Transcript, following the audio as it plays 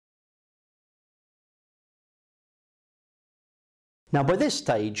Now, by this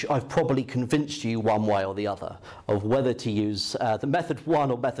stage, I've probably convinced you one way or the other of whether to use the method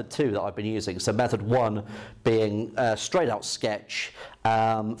 1 or method 2 that I've been using. So method 1 being straight out sketch,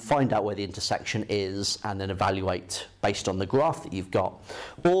 find out where the intersection is, and then evaluate based on the graph that you've got.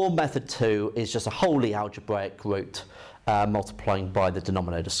 Or method 2 is just a wholly algebraic route, multiplying by the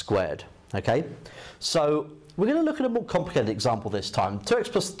denominator squared. Okay, so we're going to look at a more complicated example this time.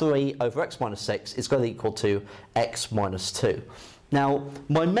 2x plus 3 over x minus 6 is going to equal to x minus 2. Now,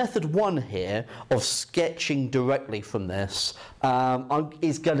 my method 1 here of sketching directly from this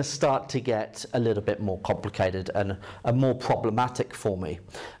is going to start to get a little bit more complicated and more problematic for me.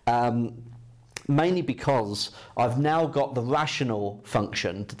 Mainly because I've now got the rational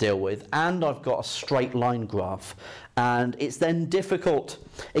function to deal with, and I've got a straight line graph, and it's then difficult,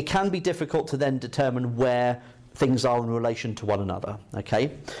 it can be difficult to then determine where things are in relation to one another.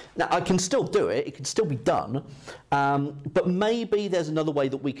 Okay, now I can still do it, it can still be done, but maybe there's another way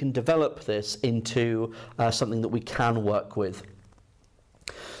that we can develop this into something that we can work with.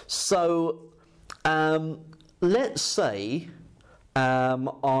 So let's say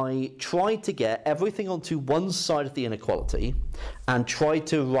I tried to get everything onto one side of the inequality and tried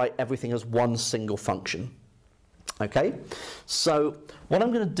to write everything as one single function. Okay, so what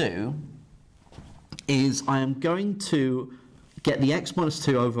I'm going to do is I am going to get the x minus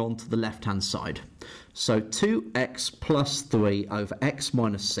 2 over onto the left hand side. So 2x plus 3 over x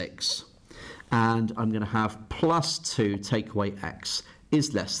minus 6, and I'm going to have plus 2 take away x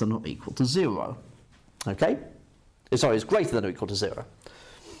is less than or equal to 0. Okay, sorry, it's greater than or equal to 0.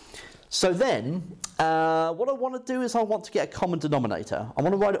 So then what I want to do is I want to get a common denominator. I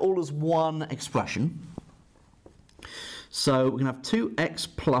want to write it all as one expression. So we're going to have 2x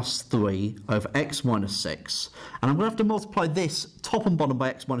plus 3 over x minus 6. And I'm going to have to multiply this top and bottom by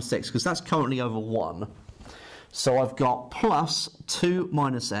x minus 6, because that's currently over 1. So I've got plus 2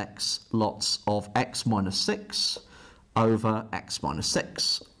 minus x lots of x minus 6 over x minus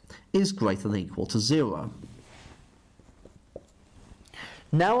 6 is greater than or equal to 0.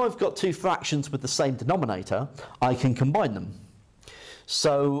 Now I've got two fractions with the same denominator, I can combine them.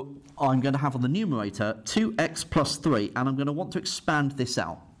 So I'm going to have on the numerator 2x plus 3, and I'm going to want to expand this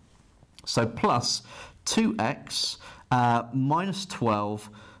out. So plus 2x minus 12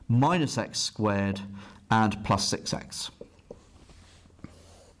 minus x squared and plus 6x.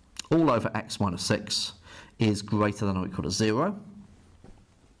 All over x minus 6 is greater than or equal to 0.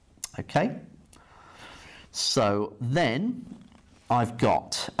 Okay. So then I've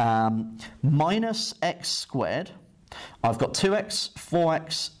got minus x squared. I've got 2x,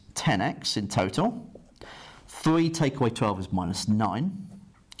 4x, 10x in total. 3 take away 12 is minus 9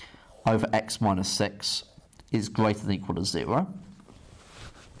 over x minus 6 is greater than or equal to 0.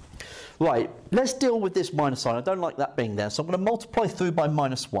 Right, let's deal with this minus sign. I don't like that being there, so I'm going to multiply through by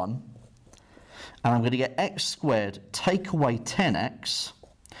minus 1. And I'm going to get x squared take away 10x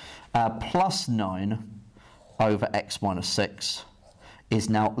plus 9 over x minus 6 is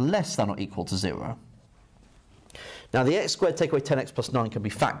now less than or equal to 0. Now the x squared take away 10x plus 9 can be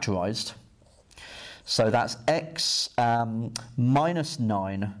factorised. So that's x minus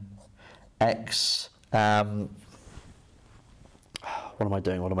 9 x, what am I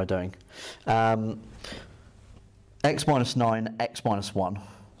doing? X minus 9, x minus 1.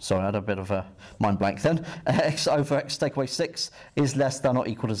 Sorry, I had a bit of a mind blank then. X over x take away 6 is less than or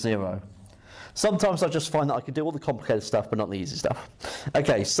equal to 0. Sometimes I just find that I can do all the complicated stuff but not the easy stuff.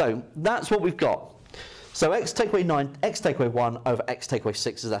 Okay, so that's what we've got. So x take away 9, x take away 1 over x take away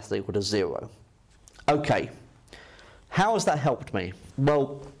 6 is less than or equal to 0. Okay, how has that helped me?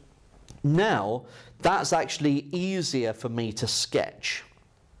 Well, now that's actually easier for me to sketch.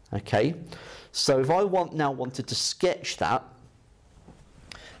 Okay, so if I wanted to sketch that,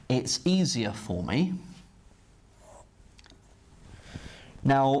 it's easier for me.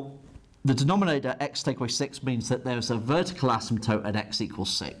 Now, the denominator x take away 6 means that there's a vertical asymptote at x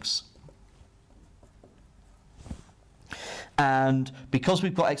equals 6. And because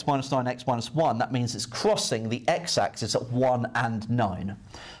we've got x minus 9, x minus 1, that means it's crossing the x-axis at 1 and 9.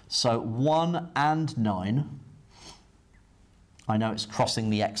 So 1 and 9, I know it's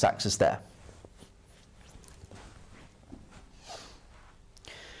crossing the x-axis there.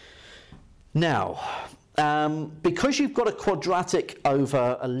 Now, because you've got a quadratic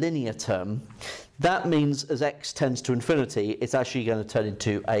over a linear term, that means as x tends to infinity, it's actually going to turn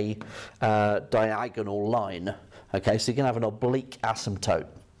into a diagonal line. Okay, so you can have an oblique asymptote,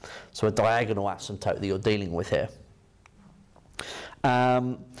 so a diagonal asymptote that you're dealing with here.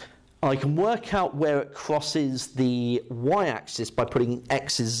 I can work out where it crosses the y-axis by putting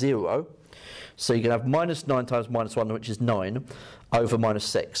x is 0, So you can have minus 9 times minus 1, which is 9, over minus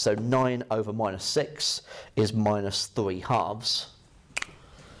 6. So 9 over minus 6 is minus 3 halves.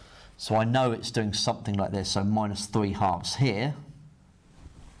 So I know it's doing something like this, so minus 3 halves here.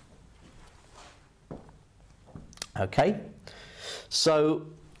 Okay, so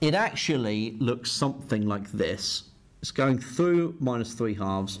it actually looks something like this. It's going through minus 3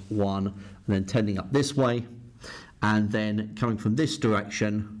 halves, 1, and then tending up this way, and then coming from this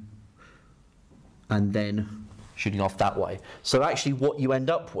direction, and then shooting off that way. So actually what you end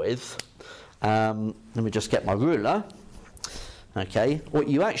up with, let me just get my ruler. Okay, what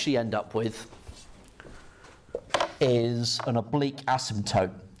you actually end up with is an oblique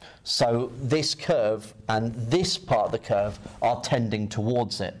asymptote. So this curve and this part of the curve are tending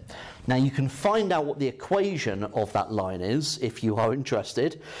towards it. Now you can find out what the equation of that line is, if you are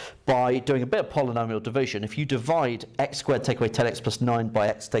interested, by doing a bit of polynomial division. If you divide x squared take away 10x plus 9 by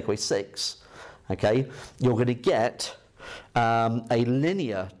x take away 6, okay, you're going to get a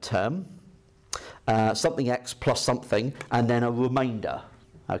linear term, something x plus something, and then a remainder.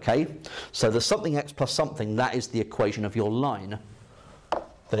 Okay, so the something x plus something, that is the equation of your line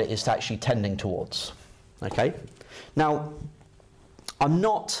that it is actually tending towards. Okay, now I'm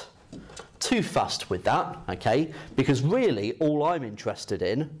not too fussed with that, okay, because really all I'm interested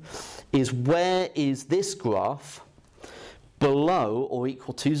in is where is this graph below or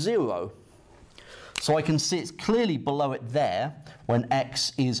equal to 0. So I can see it's clearly below it there when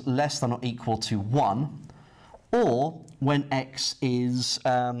x is less than or equal to 1, or when x is,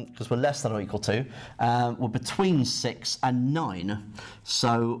 because we're less than or equal to, we're between 6 and 9.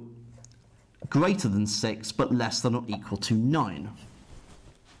 So greater than 6 but less than or equal to 9.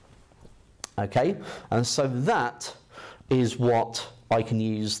 Okay, and so that is what I can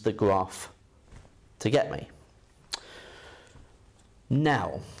use the graph to get me.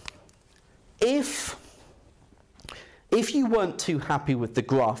 Now, if you weren't too happy with the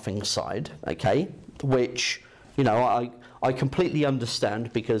graphing side, okay, which, you know, I completely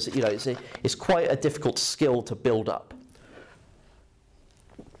understand, because, you know, it's quite a difficult skill to build up,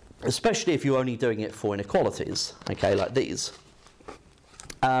 especially if you're only doing it for inequalities, okay, like these.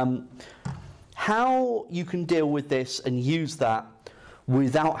 How you can deal with this and use that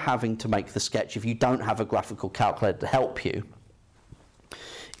without having to make the sketch, if you don't have a graphical calculator to help you,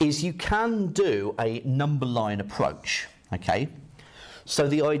 is you can do a number line approach, okay? So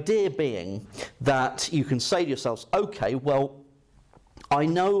the idea being that you can say to yourselves, okay, well, I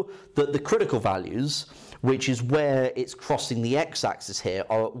know that the critical values, which is where it's crossing the x-axis here,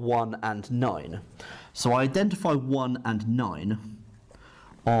 are at 1 and 9. So I identify 1 and 9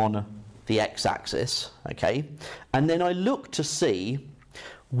 on the x-axis, okay? And then I look to see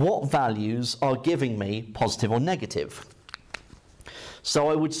what values are giving me positive or negative. So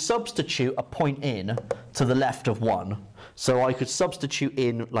I would substitute a point in to the left of 1. So I could substitute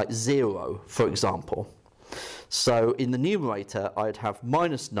in like 0, for example. So in the numerator, I'd have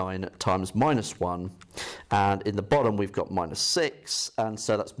minus 9 times minus 1. And in the bottom, we've got minus 6. And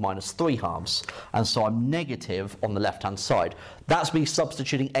so that's minus 3 halves. And so I'm negative on the left-hand side. That's me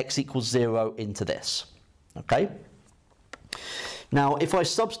substituting x equals 0 into this. Okay? Now, if I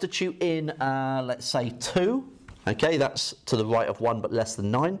substitute in, let's say, 2, okay, that's to the right of 1 but less than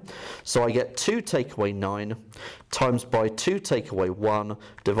 9. So I get 2 take away 9 times by 2 take away 1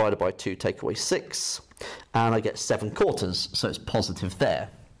 divided by 2 take away 6. And I get 7/4, so it's positive there.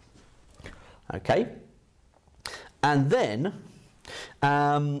 Okay? And then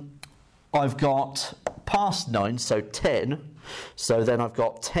I've got past 9, so 10. So then I've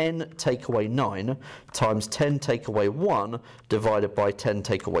got 10 take away 9 times 10 take away 1 divided by 10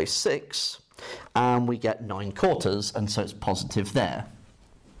 take away 6. And we get 9/4, and so it's positive there.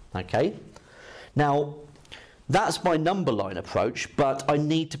 Okay? Now, that's my number line approach, but I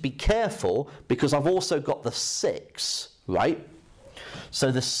need to be careful because I've also got the 6, right?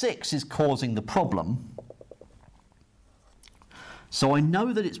 So the 6 is causing the problem. So I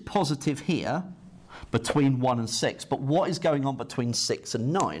know that it's positive here between 1 and 6, but what is going on between 6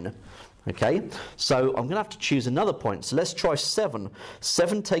 and 9? Okay, so I'm going to have to choose another point. So let's try 7.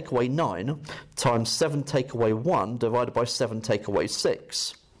 7 take away 9 times 7 take away 1 divided by 7 take away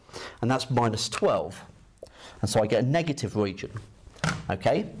 6. And that's minus 12. And so I get a negative region.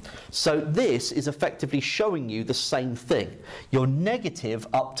 Okay, so this is effectively showing you the same thing. You're negative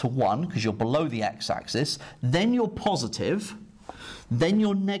up to 1 because you're below the x-axis, then you're positive, then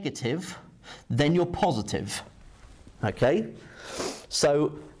you're negative, then you're positive. Okay,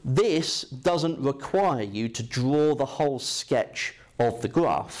 so this doesn't require you to draw the whole sketch of the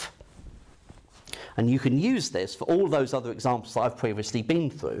graph. And you can use this for all those other examples that I've previously been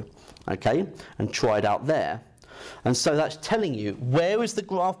through, okay, and try it out there. And so that's telling you, where is the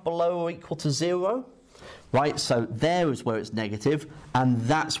graph below or equal to 0? Right, so there is where it's negative, and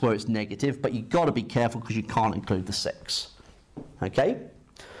that's where it's negative, but you've got to be careful because you can't include the 6. Okay?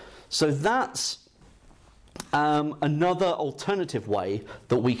 So that's another alternative way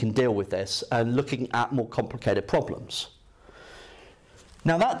that we can deal with this and looking at more complicated problems.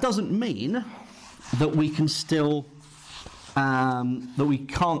 Now that doesn't mean that we can still that we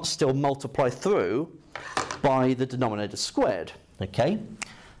can't still multiply through by the denominator squared. Okay?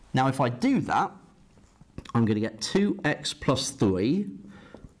 Now if I do that, I'm going to get 2x plus 3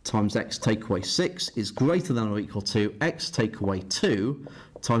 times x take away 6 is greater than or equal to x take away 2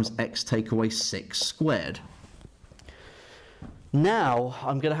 times x take away 6 squared. Now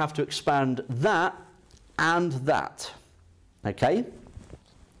I'm going to have to expand that and that. Okay?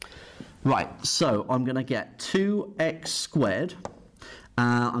 Right, so I'm going to get 2x squared.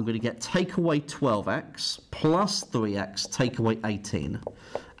 I'm going to get take away 12x plus 3x take away 18.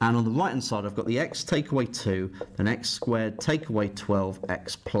 And on the right hand side I've got the x take away 2, then x squared take away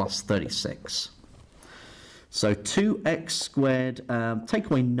 12x plus 36. So 2x squared take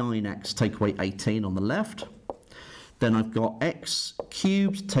away 9x take away 18 on the left. Then I've got x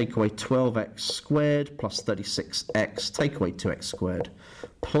cubed take away 12x squared plus 36x take away 2x squared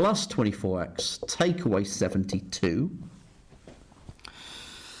plus 24x take away 72.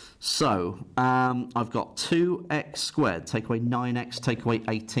 So I've got 2x squared take away 9x take away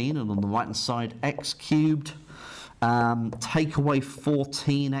 18, and on the right hand side x cubed take away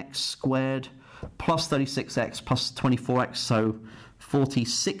 14x squared plus 36x plus 24x, so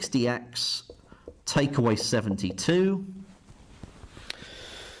 60x take away 72.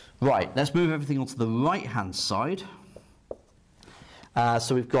 Right, let's move everything onto the right hand side.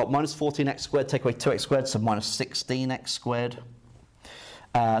 So we've got minus 14x squared take away 2x squared, so minus 16x squared.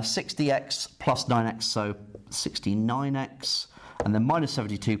 60x plus 9x, so 69x, and then minus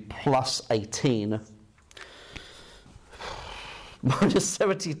 72 plus 18. Minus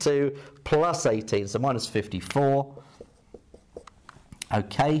 72 plus 18, so minus 54.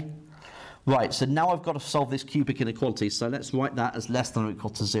 Okay. Right, so now I've got to solve this cubic inequality, so let's write that as less than or equal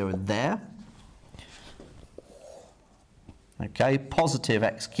to 0 there. Okay, positive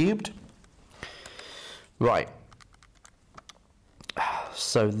x cubed. Right.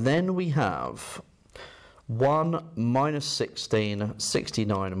 So then we have 1 minus 16,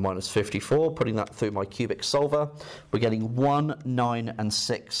 69 and minus 54. Putting that through my cubic solver, we're getting 1, 9 and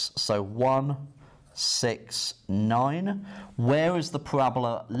 6. So 1, 6, 9. Where is the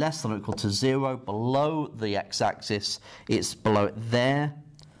parabola less than or equal to 0? Below the x-axis. It's below it there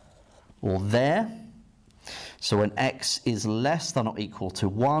or there. So when x is less than or equal to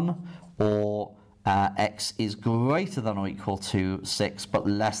 1, or x is greater than or equal to 6 but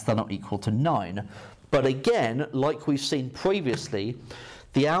less than or equal to 9. But again, like we've seen previously,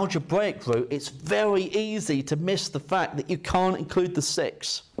 the algebraic route, it's very easy to miss the fact that you can't include the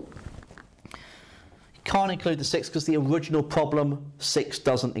 6. You can't include the 6 because the original problem 6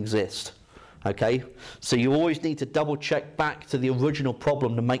 doesn't exist. Okay, so you always need to double check back to the original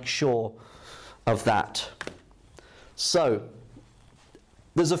problem to make sure of that. So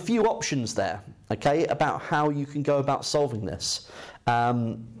there's a few options there, okay, about how you can go about solving this.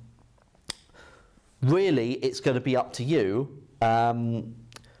 Really, it's going to be up to you, but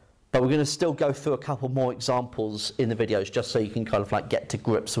we're going to still go through a couple more examples in the videos just so you can kind of like get to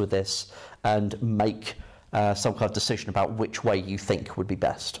grips with this and make some kind of decision about which way you think would be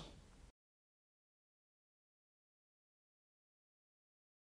best.